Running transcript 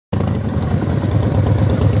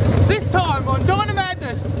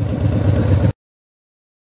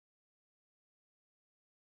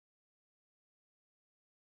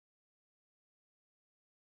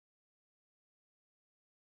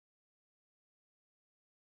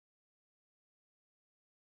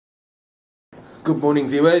Good morning,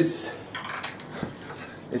 viewers.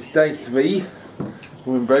 It's day 3.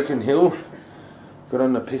 We're in Broken Hill. Got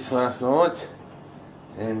on the piss last night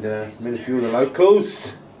and met a few of the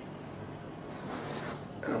locals.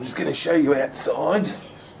 And I'm just going to show you outside.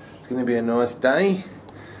 It's going to be a nice day.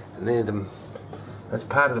 And that's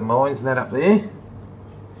part of the mines and that up there.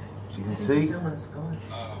 As you can see.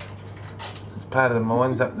 It's part of the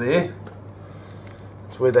mines up there.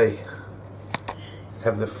 It's where they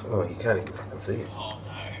have the, oh, you can't even fucking see it.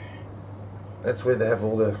 That's where they have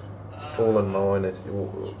all the fallen miners,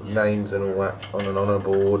 names and all that on an honour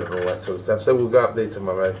board and all that sort of stuff. So we'll go up there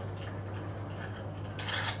tomorrow.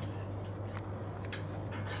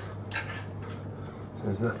 So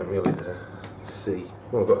there's nothing really to see.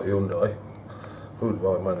 Well, I've got a Hyundai. Who would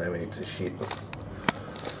buy one of them heaps of shit?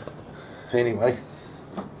 Anyway.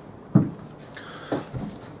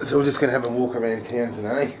 So we're just going to have a walk around town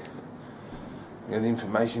today. The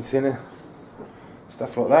information centre,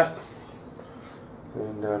 stuff like that,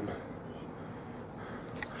 and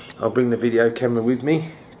I'll bring the video camera with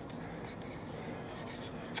me,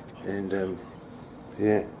 and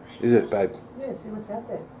yeah, is it, babe? Yeah, see what's out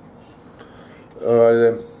there.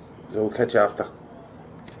 Alright then, so we'll catch you after.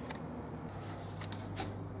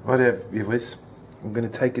 Right, viewers, I'm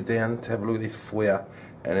going to take it down to have a look at this foyer,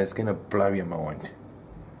 and it's going to blow your mind.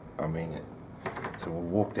 I mean it. So we'll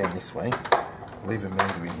walk down this way. Leave a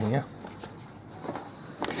MILDURA in here.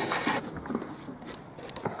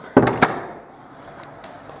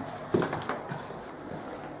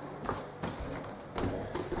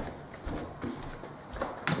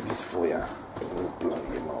 This foyer will blow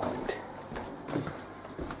your mind.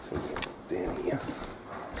 So we'll go down here.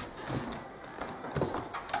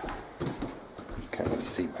 Can't really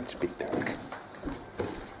see much, a bit dark.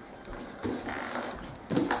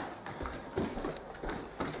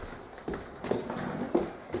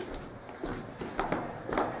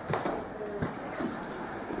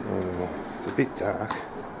 A bit dark.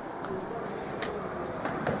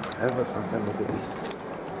 Have a fucking look at this.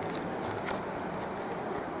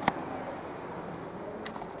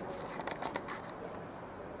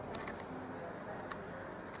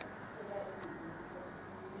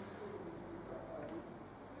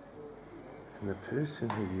 And the person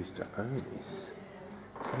who used to own this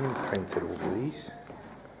hand painted all these.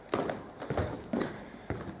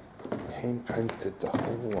 Hand painted the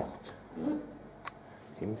whole lot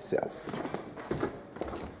himself.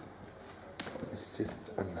 It's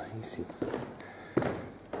just amazing.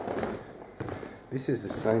 This is the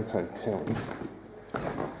same hotel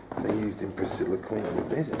they used in Priscilla, Queen of the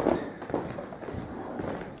Desert.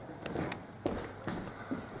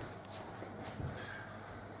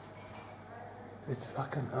 It's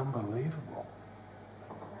fucking unbelievable.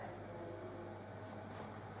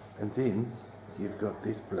 And then you've got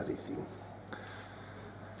this bloody thing.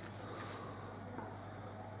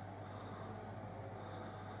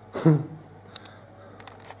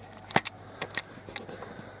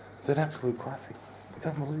 It's an absolute classic. It's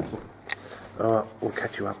unbelievable. Alright, we'll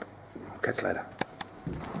catch you up. We'll catch you later.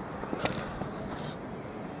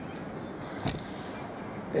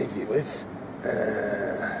 Hey viewers. I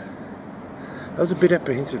was a bit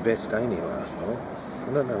apprehensive about staying here last night.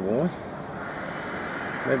 I don't know why.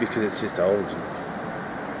 Maybe because it's just old.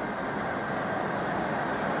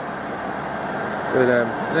 But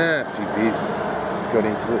a few beers. Got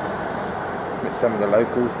into it. Met some of the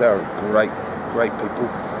locals. They were great people.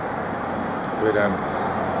 But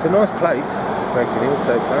it's a nice place, Broken Hill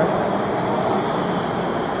so far.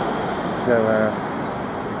 So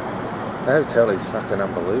the hotel is fucking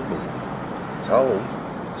unbelievable. It's old.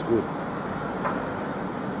 It's good.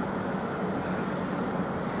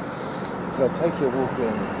 So I'll take you a walk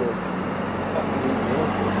around the deck up here.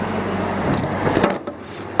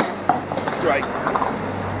 Great.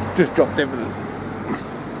 Just dropped everything.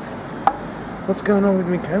 What's going on with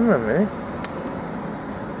my camera, man?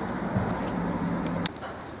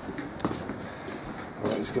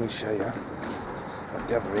 I'm just going to show you up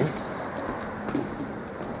the other end.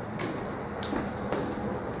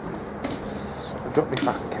 I dropped my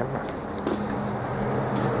fucking camera.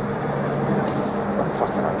 I'm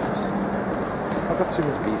fucking hopeless. I got too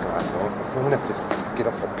many beers last night. I'm going to have to get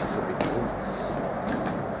off the piss a bit more.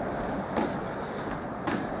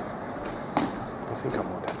 I think I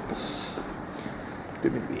might have to.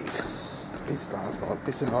 Bit of beers. This last night,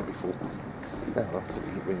 this the night before. That's what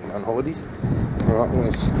we get when you're on holidays. Alright, I'm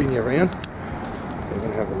going to spin you around. We're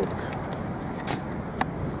going to have a look.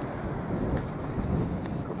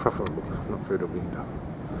 A proper look, not through the window.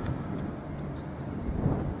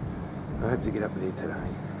 I hope to get up there today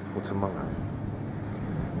or tomorrow.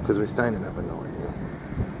 Because we're staying another night now.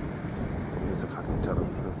 There's the fucking power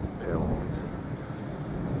lines.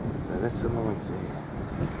 So that's the lines there.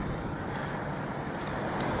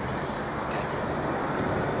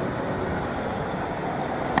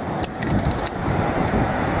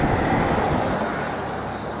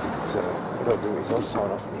 What I'll do is I'll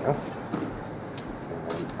sign off now,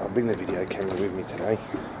 and I'll bring the video camera with me today,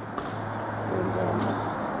 and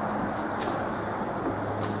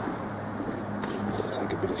I'll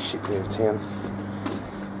take a bit of shit around town.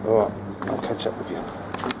 Alright, I'll catch up with you.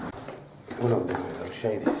 What I'll do is I'll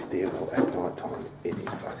show you this stairwell at night time. It is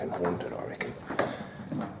fucking haunted, I reckon.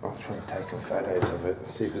 I'll try and take some photos of it and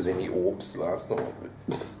see if there's any orbs last night.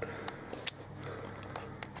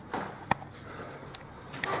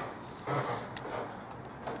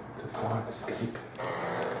 Escape.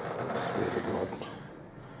 I swear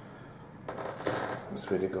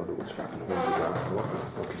to God it was fucking haunted last night.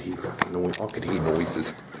 I could hear fucking noise. I could hear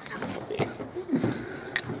noises.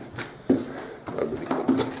 I really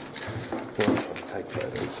couldn't. So I'll take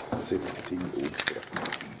photos and see if I can see the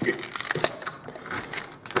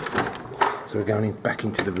orbs. So we're going back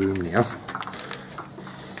into the room now.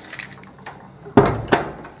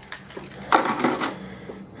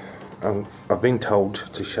 I've been told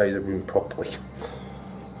to show you the room properly.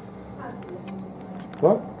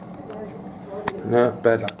 What? No,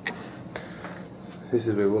 bad luck. This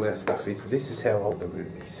is where all our stuff is. This is how old the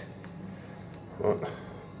room is. Right.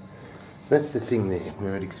 That's the thing there,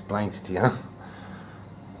 where it explains to you.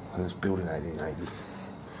 It was built in 1880.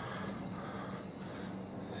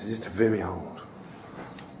 It's just very old.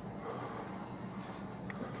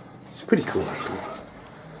 It's pretty cool actually.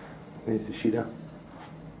 There's the shitter.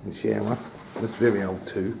 The shower, that's very old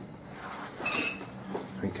too.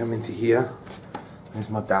 We come into here, there's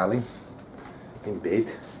my darling in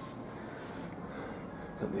bed.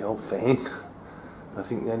 Got the old fan. I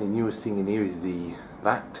think the only newest thing in here is the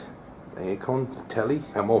aircon, the telly.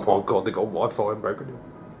 And oh my God, they got Wi-Fi and broken in.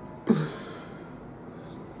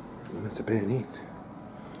 And that's about it.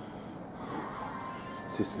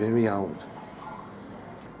 It's just very old.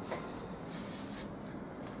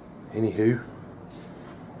 Anywho,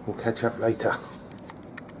 we'll catch up later.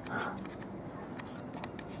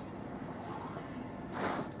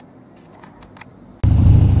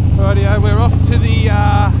 Rightio, we're off to the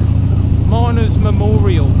Miners'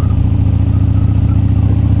 Memorial.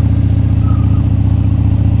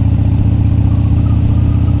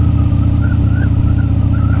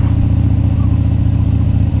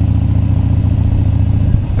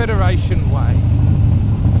 Federation Way.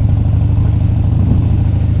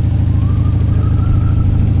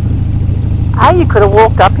 Ah, you could have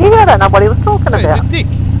walked up here. I don't know what he was talking about. The dick.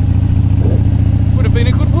 Would have been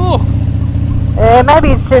a good walk.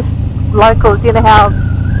 Maybe it's just locals, you know how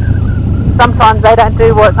sometimes they don't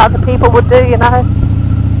do what other people would do, you know.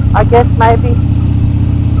 I guess maybe.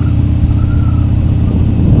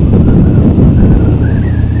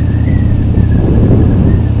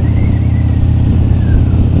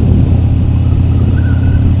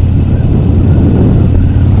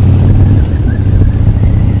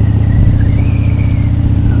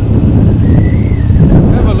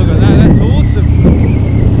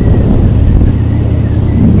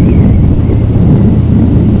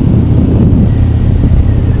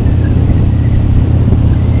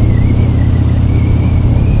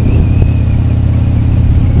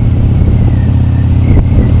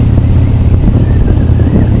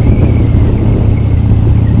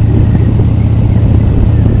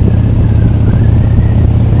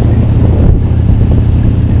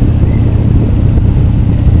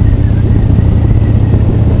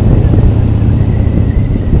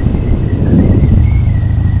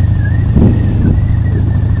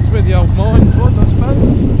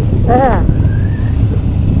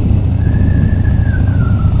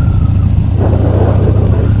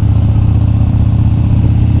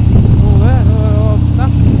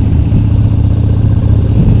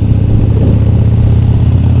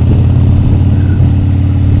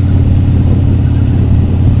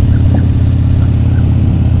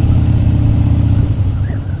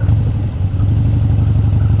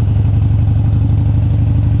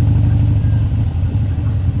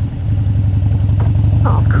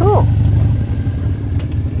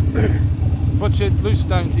 Loose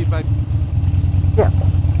stones here, babe. Yeah.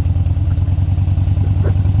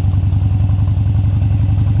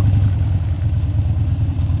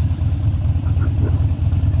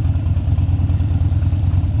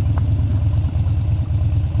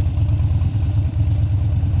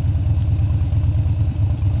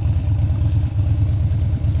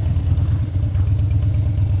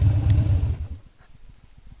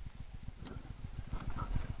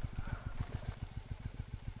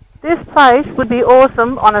 This place would be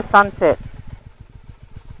awesome on a sunset.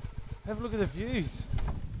 Have a look at the views.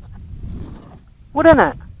 Wouldn't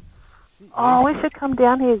it? Oh, we should come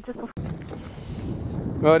down here just before.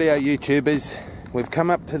 Rightio YouTubers, we've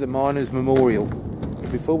come up to the Miners' Memorial.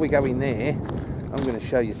 Before we go in there, I'm going to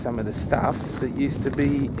show you some of the stuff that used to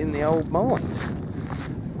be in the old mines.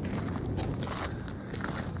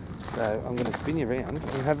 So I'm going to spin you around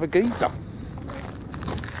and have a geezer.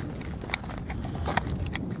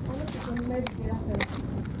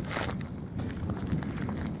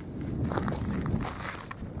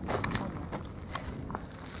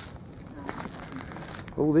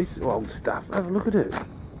 All this old stuff, have a look at it.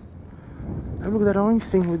 Have a look at that orange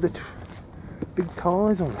thing with the big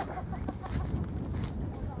tyres on it.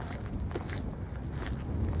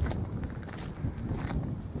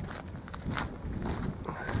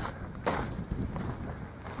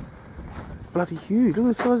 It's bloody huge, look at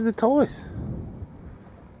the size of the tyres.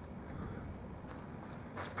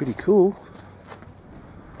 It's pretty cool.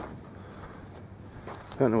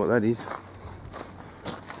 Don't know what that is.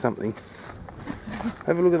 Something.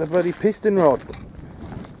 Have a look at the bloody piston rod.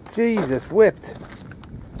 Jesus wept.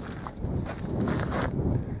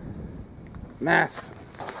 Mass.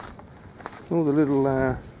 All the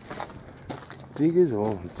little diggers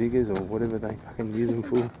or whatever they fucking use them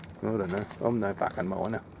for. I don't know. I'm no fucking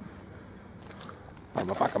miner. I'm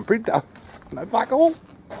a fucking printer. No fuck all.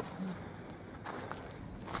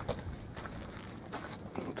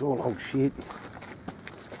 It's all old shit.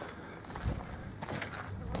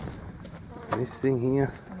 This thing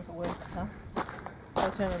here. I wonder if it works, huh?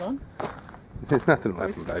 I'll turn it on. There's nothing will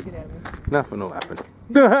happen, babe. Nothing will happen.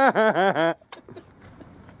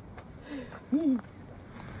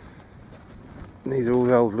 These are all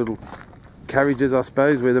the old little carriages, I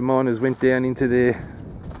suppose, where the miners went down into their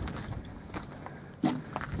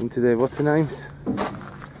what's the names?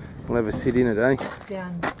 We'll have a sit in it, eh?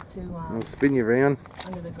 Down to I'll spin you around.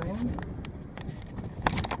 under the ground.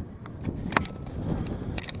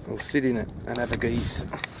 We'll sit in it and have a geese.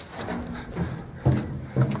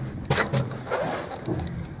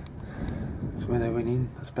 That's where they went in,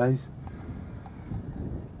 I suppose.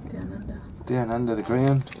 Down under. Down under the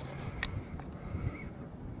ground.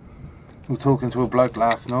 We were talking to a bloke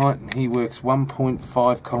last night and he works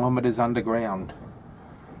 1.5 kilometres underground.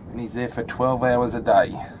 And he's there for 12 hours a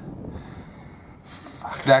day.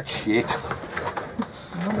 Fuck that shit.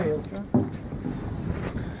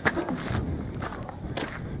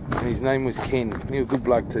 And his name was Ken. He was a good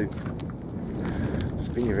bloke too.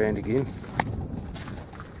 Spin you around again.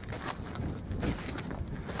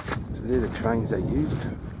 So they're the trains they used.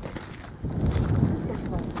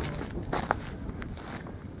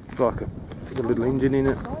 It's like a little engine in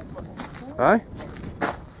it. Eh?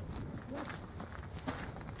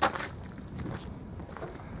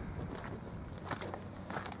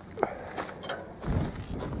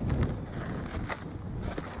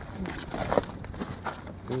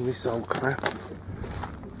 All this old crap.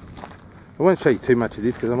 I won't show you too much of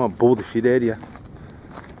this because I might bore the shit out of you.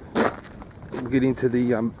 We'll get into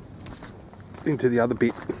the other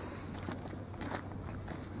bit.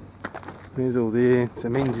 There's all there,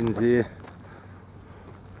 some engines there.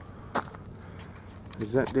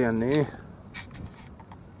 There's that down there.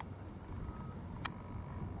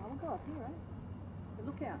 Oh, we'll go up here, eh? The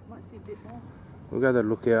lookout might see a bit more. We'll go to the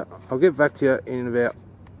lookout. I'll get back to you in about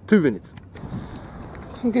 2 minutes.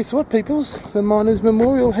 And guess what, peoples? The Miners'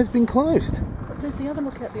 Memorial has been closed. But there's the other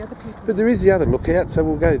lookout, the other people. But there is the other lookout, so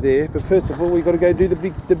we'll go there. But first of all, we've got to go do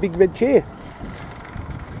the big red chair.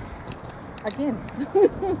 Again.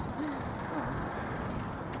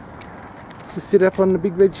 Just sit up on the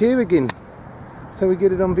big red chair again, so we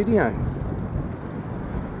get it on video.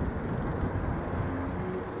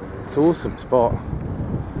 It's an awesome spot.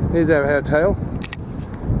 There's our hotel.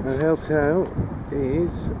 Our hotel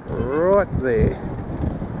is right there.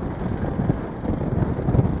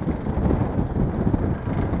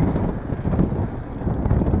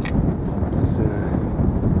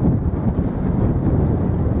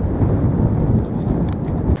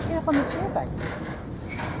 Get up on the chair, babe.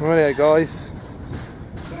 Rightio guys,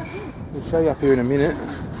 we'll show you up here in a minute.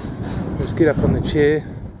 Let's get up on the chair.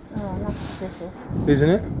 Oh, nothing special. Isn't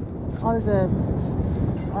it? Oh, there's a,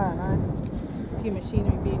 I don't know, a few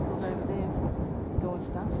machinery vehicles over there doing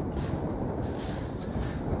stuff.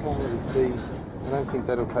 I can't really see. I don't think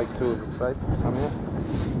that'll take two of us, babe, somehow.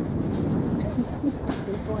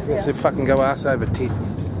 Yes, they fucking go arse over tit.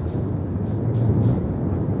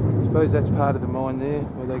 I suppose that's part of the mine there,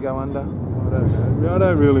 where they go under. I don't know. I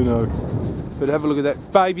don't really know. But have a look at that.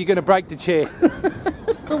 Babe, you're going to break the chair.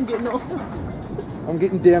 I'm getting off. I'm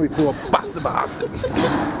getting down before I bust the bastard.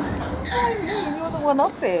 You're the one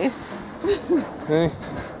up there. Hey?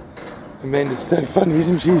 Amanda's so funny,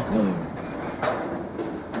 isn't she?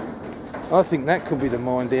 I think that could be the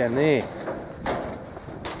mine down there.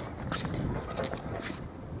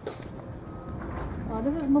 Oh,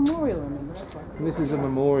 this is a memorial, remember? That's right. This is a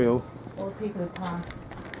memorial. All the people who passed.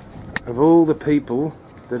 Of all the people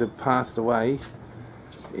that have passed away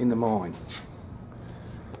in the mine.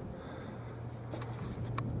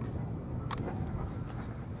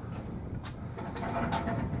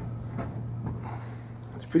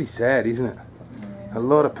 It's pretty sad, isn't it? Yeah. A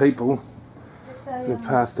lot of people have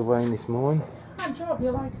passed away in this mine. Hard job,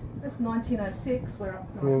 you're like, that's 1906, we're up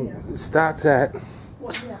here. It starts at...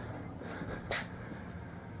 What year?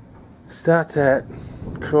 Starts at...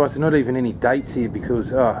 Christ, not even any dates here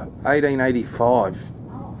because 1885.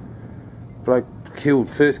 Oh. Bloke killed,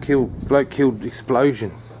 bloke killed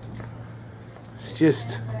explosion. It's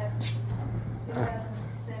just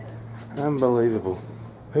 2007. Unbelievable.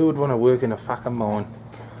 Who would want to work in a fucking mine?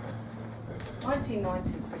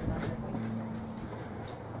 1990 pretty much, I think.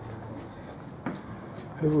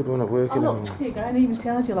 Who would want to work in a mine? Here you go, and it even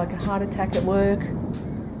tells you like a heart attack at work,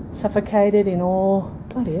 suffocated in ore,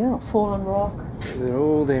 bloody hell, fallen rock. They're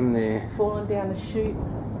all them there. Fallen down the chute,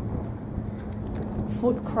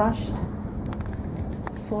 foot crushed,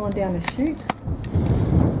 fallen down the chute.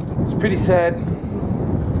 It's pretty sad.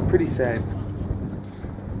 Pretty sad.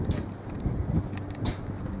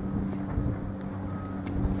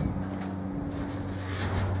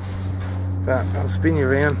 But I'll spin you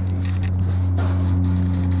around.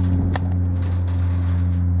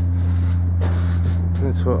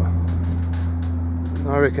 That's what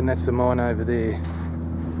I reckon. That's the mine over there.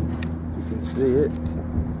 You can see it.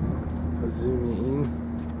 I'll zoom you in.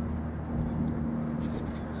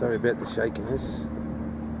 Sorry about the shakiness.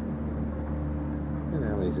 Where the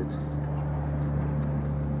hell is it?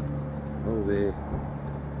 Oh, there.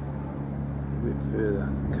 A bit further.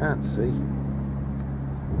 Can't see.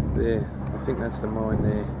 There. I think that's the mine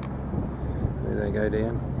there. There they go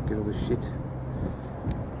down. Get all the shit.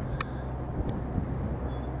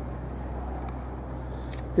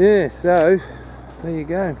 Yeah, so there you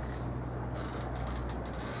go.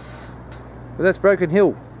 Well, that's Broken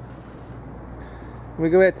Hill. We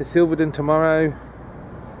go out to Silverton tomorrow.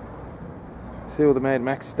 See all the Mad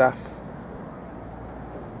Max stuff.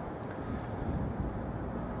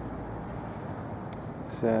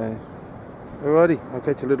 So, alrighty, I'll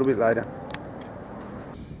catch you a little bit later.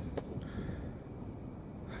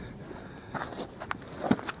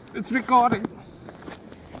 It's recording.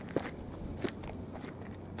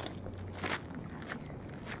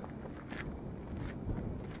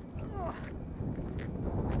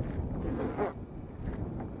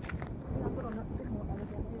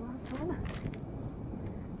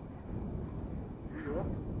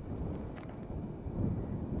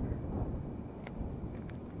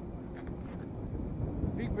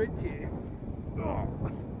 Big red chair. Oh.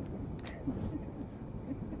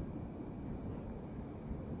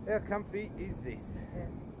 How comfy is this? Yeah.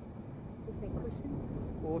 Just need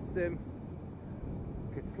cushions. Awesome.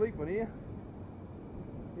 Could sleep on here.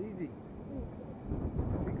 Easy.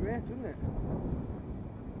 Big grass, isn't it?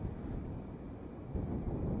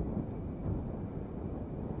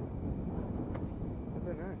 I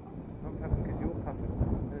don't know. I'm puffing because you're puffing.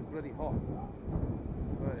 And it's bloody hot.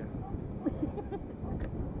 Right now.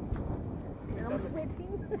 I'm sweating.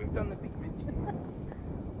 We've done the big red chair.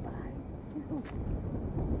 Bye.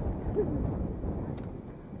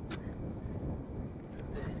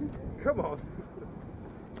 Come on.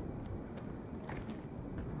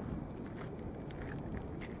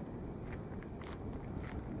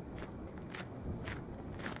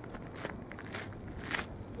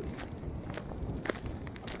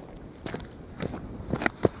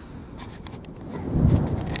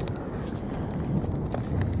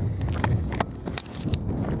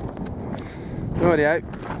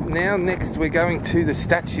 Rightio, now next we're going to the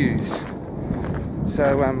statues.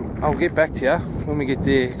 So I'll get back to you when we get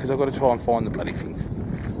there because I've got to try and find the bloody things.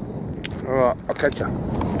 Alright, I'll catch you.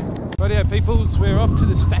 Rightio peoples, we're off to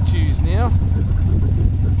the statues now.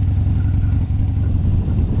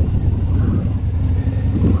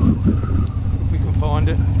 If we can find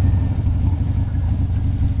it.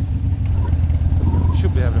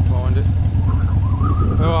 Should be able to find it.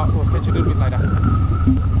 Alright, we'll catch you a little bit later.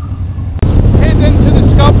 Head into the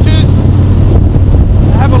sculptures,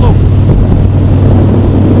 have a look.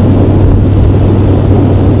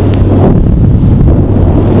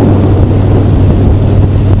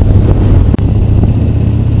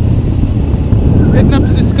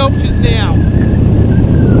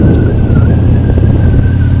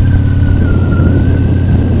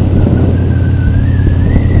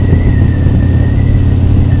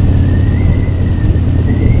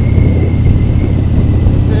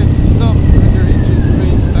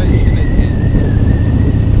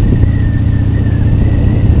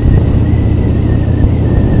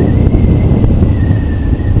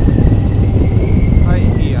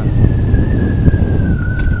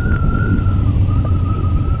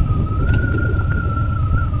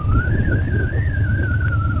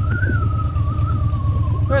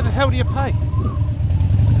 hell do you pay?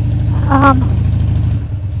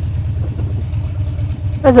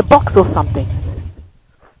 There's a box or something.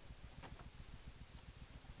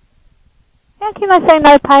 How can they say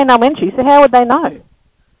no pay, no entry? So how would they know?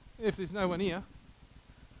 If there's no one here.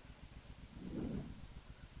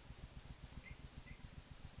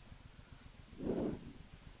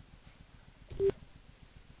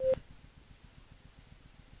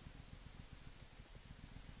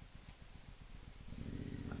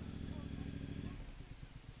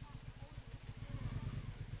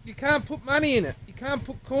 You can't put money in it. You can't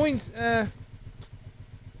put coins.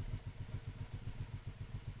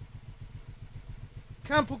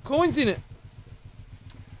 Can't put coins in it.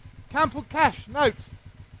 Can't put cash, notes.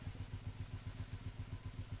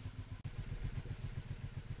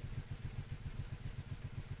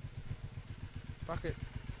 Fuck it.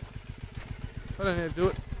 I don't know how to do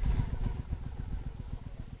it.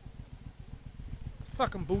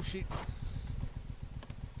 Fucking bullshit.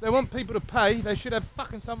 If they want people to pay, they should have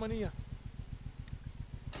fucking someone here.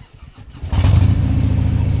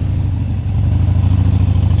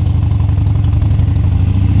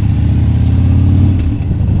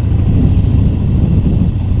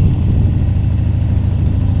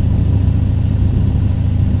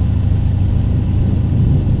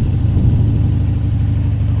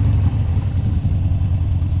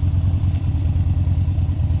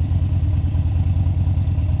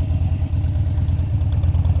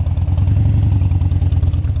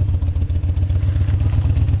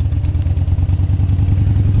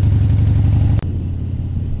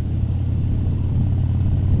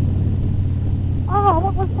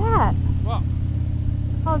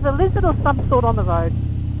 A lizard or some sort on the road.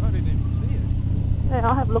 I didn't even see it. Yeah,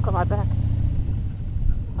 I'll have a look on my back.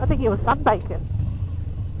 I think it was sunbacon.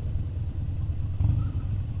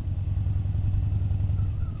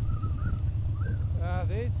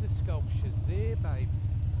 There's the sculptures there, babe.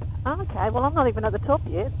 Okay, well I'm not even at the top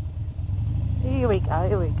yet. Here we go,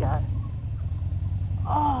 here we go.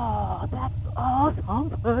 Oh, that's awesome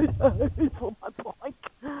photos for my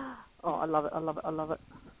bike. Oh, I love it, I love it, I love it.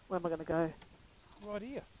 Where am I going to go? Right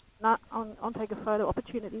here. No, I'll take a photo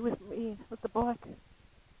opportunity with me, with the bike.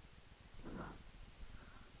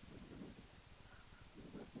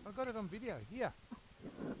 I got it on video, here.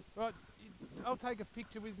 Right, I'll take a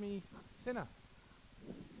picture with me centre.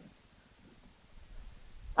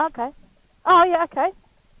 Okay. Oh, yeah, okay.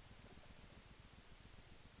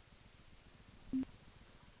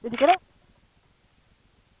 Did you get it?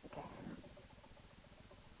 Okay.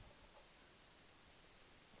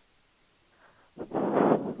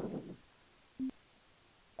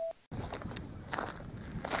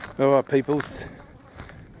 Alright peoples,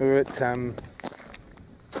 we're at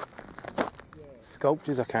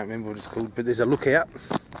Sculptures, I can't remember what it's called, but there's a lookout,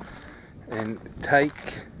 and take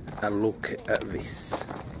a look at this.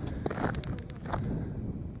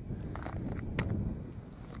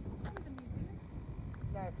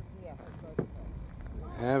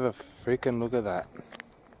 Have a freaking look at that.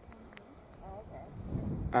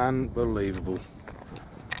 Unbelievable.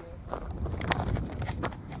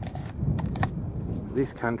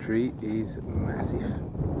 This country is massive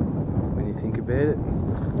when you think about it.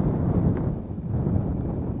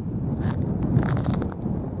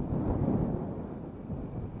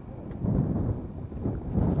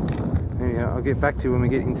 Anyhow, I'll get back to you when we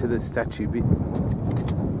get into the statue bit.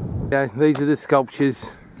 Okay, these are the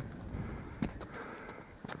sculptures.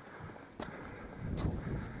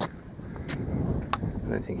 I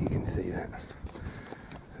don't think you can see that.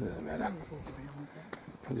 It doesn't matter.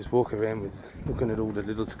 I'll just walk around with looking at all the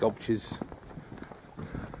little sculptures.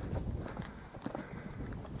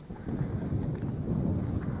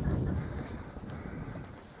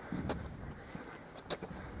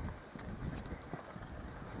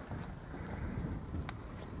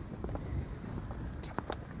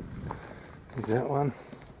 There's that one.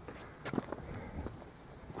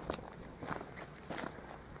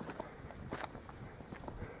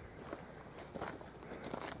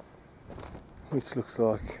 Which looks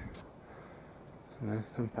like, I don't know,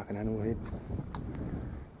 some fucking animal head.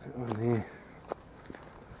 That one there.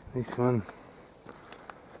 This one.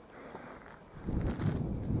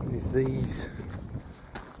 There's these.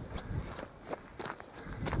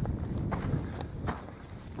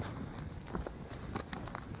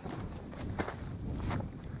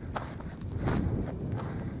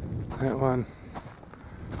 That one.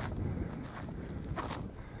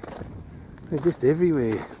 They're just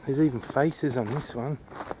everywhere. There's even faces on this one.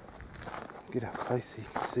 Get up close so you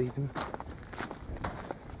can see them.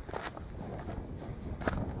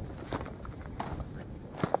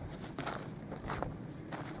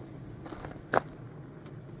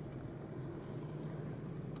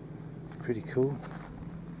 pretty cool.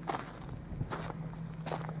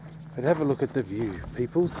 But have a look at the view,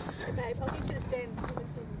 peoples. Babe, I'll get you to stand.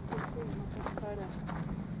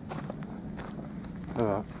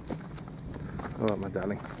 Alright. Alright, my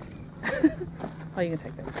darling. Oh, you can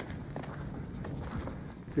take that.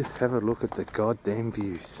 Just have a look at the goddamn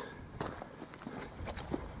views.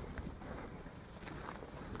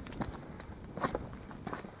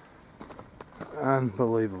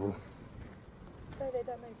 Unbelievable. Stay there,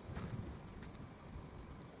 don't move.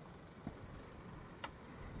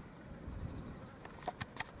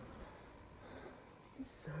 This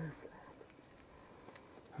is so flat.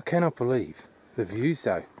 I cannot believe the views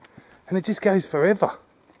though. And it just goes forever.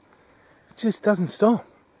 It just doesn't stop.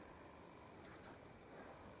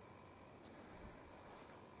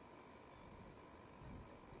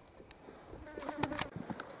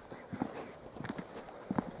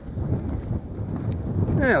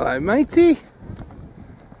 Hello, matey.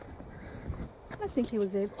 I think he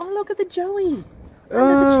was there. Oh, look at the Joey.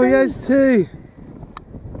 Oh, he has too.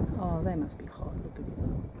 Oh, they must be hot. Look at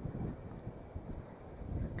him.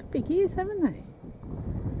 Got big ears, haven't they?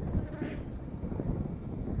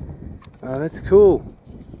 Oh, that's cool.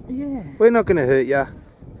 Yeah. We're not going to hurt ya.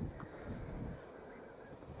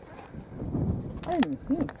 I didn't even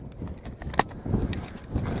see him.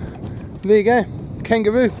 There you go.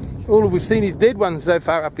 Kangaroo. All we've seen is dead ones so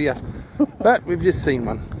far up here. But we've just seen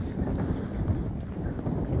one.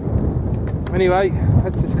 Anyway,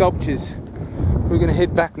 that's the sculptures. We're going to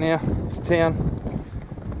head back now to town.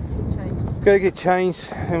 Go get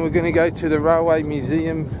changed, and we're going to go to the Railway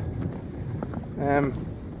Museum.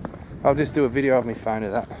 I'll just do a video of my phone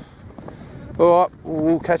of that. Alright,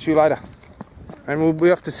 we'll catch you later. And we'll be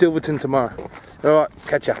off to Silverton tomorrow. Alright,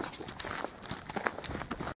 catch ya.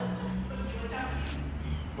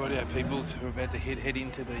 Rightio peoples, we're about to head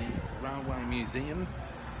into the Railway Museum,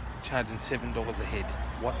 charging $7 a head.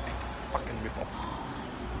 What a fucking rip-off.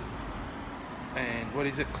 And what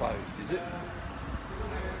is it, closed, is it?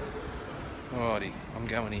 Alrighty, I'm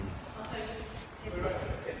going in.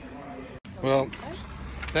 Well,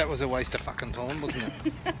 that was a waste of fucking time, wasn't it?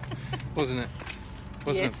 Wasn't it?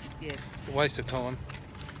 Wasn't it? Yes. A waste of time.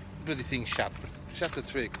 Bloody thing shut. Shut at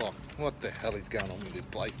 3 o'clock. What the hell is going on with this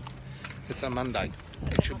place? It's a Monday.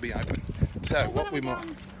 It should be open. So what we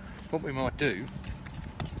might do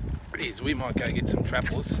is we might go get some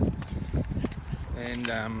travelers and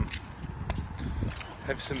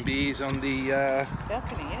have some beers on the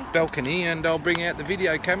balcony, and I'll bring out the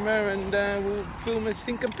video camera and we'll film a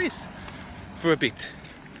sink and piss for a bit.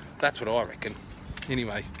 That's what I reckon.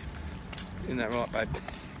 Anyway, isn't that right, babe?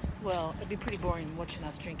 Well, it'd be pretty boring watching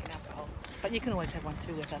us drinking alcohol, but you can always have one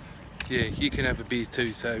too with us. Yeah, you can have a beer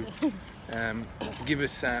too, so give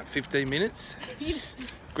us 15 minutes,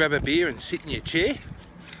 grab a beer and sit in your chair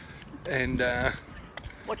and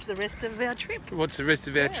watch the rest of our trip. Watch the rest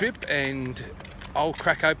of our trip, and I'll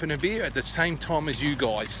crack open a beer at the same time as you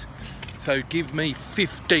guys. So give me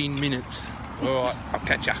 15 minutes. Alright, I'll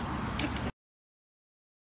catch ya.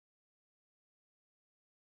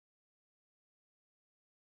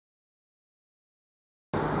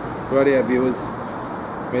 Rightio viewers,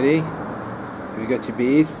 ready? Have you got your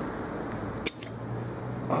beers?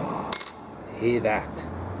 Oh, hear that.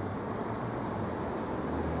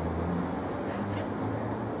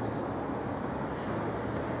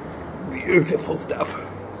 Beautiful stuff.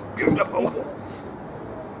 Beautiful.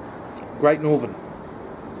 Great Northern.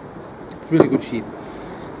 It's really good shit.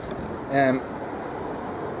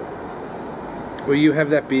 Well, you have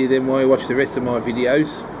that beer then while you watch the rest of my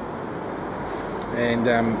videos. And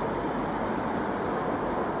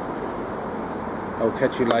I'll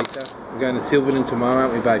catch you later. We're going to Silverton tomorrow,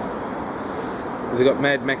 aren't we, babe? They've got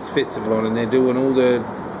Mad Max Festival on and they're doing all the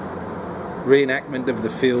reenactment of the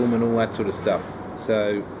film and all that sort of stuff.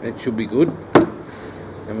 So it should be good.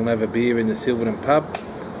 And we'll have a beer in the Silverton pub.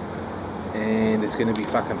 And it's going to be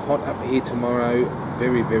fucking hot up here tomorrow.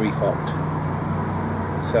 Very, very hot.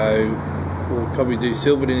 So we'll probably do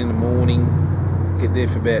Silverton in the morning. Get there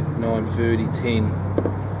for about 9:30, 10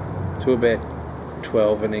 to about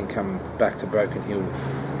 12, and then come back to Broken Hill.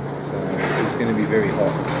 So it's going to be very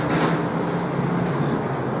hot.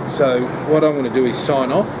 So what I'm going to do is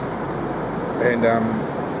sign off, and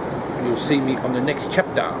you'll see me on the next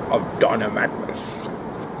chapter of Dyna Madness.